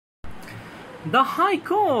The High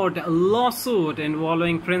Court lawsuit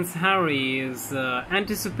involving Prince Harry is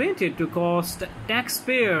anticipated to cost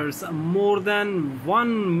taxpayers more than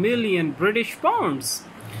 1 million British pounds.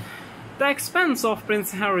 The expense of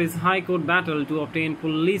Prince Harry's High Court battle to obtain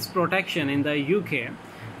police protection in the UK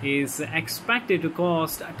is expected to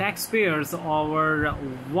cost taxpayers over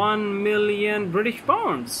 1 million British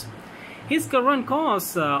pounds. His current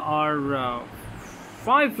costs are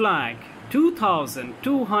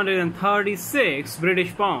 5,02,236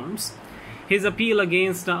 British pounds. His appeal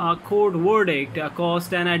against a court verdict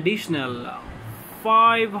cost an additional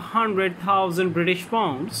 500,000 British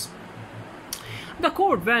pounds. The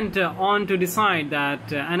court went on to decide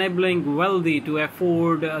that enabling wealthy to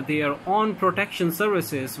afford their own protection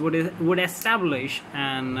services would establish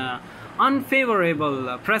an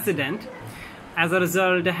unfavourable precedent. As a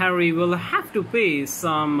result, Harry will have to pay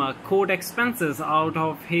some court expenses out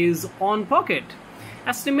of his own pocket,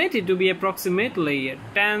 estimated to be approximately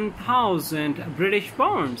 10,000 British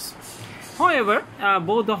pounds. However,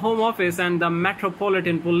 both the Home Office and the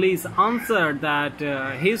Metropolitan Police answered that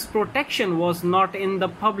his protection was not in the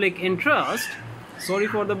public interest. Sorry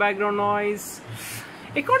for the background noise.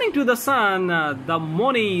 According to The Sun, the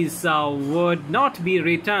monies would not be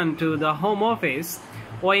returned to the Home Office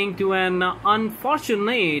owing to an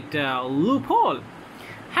unfortunate loophole.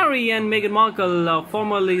 Harry and Meghan Markle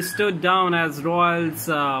formerly stood down as royals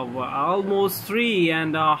almost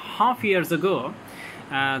 3.5 years ago.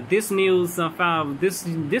 This news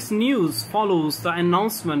follows the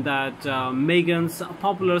announcement that Meghan's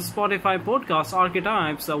popular Spotify podcast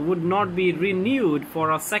Archetypes would not be renewed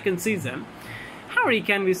for a second season. Harry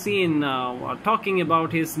can be seen talking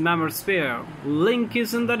about his memoir sphere. Link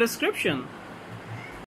is in the description.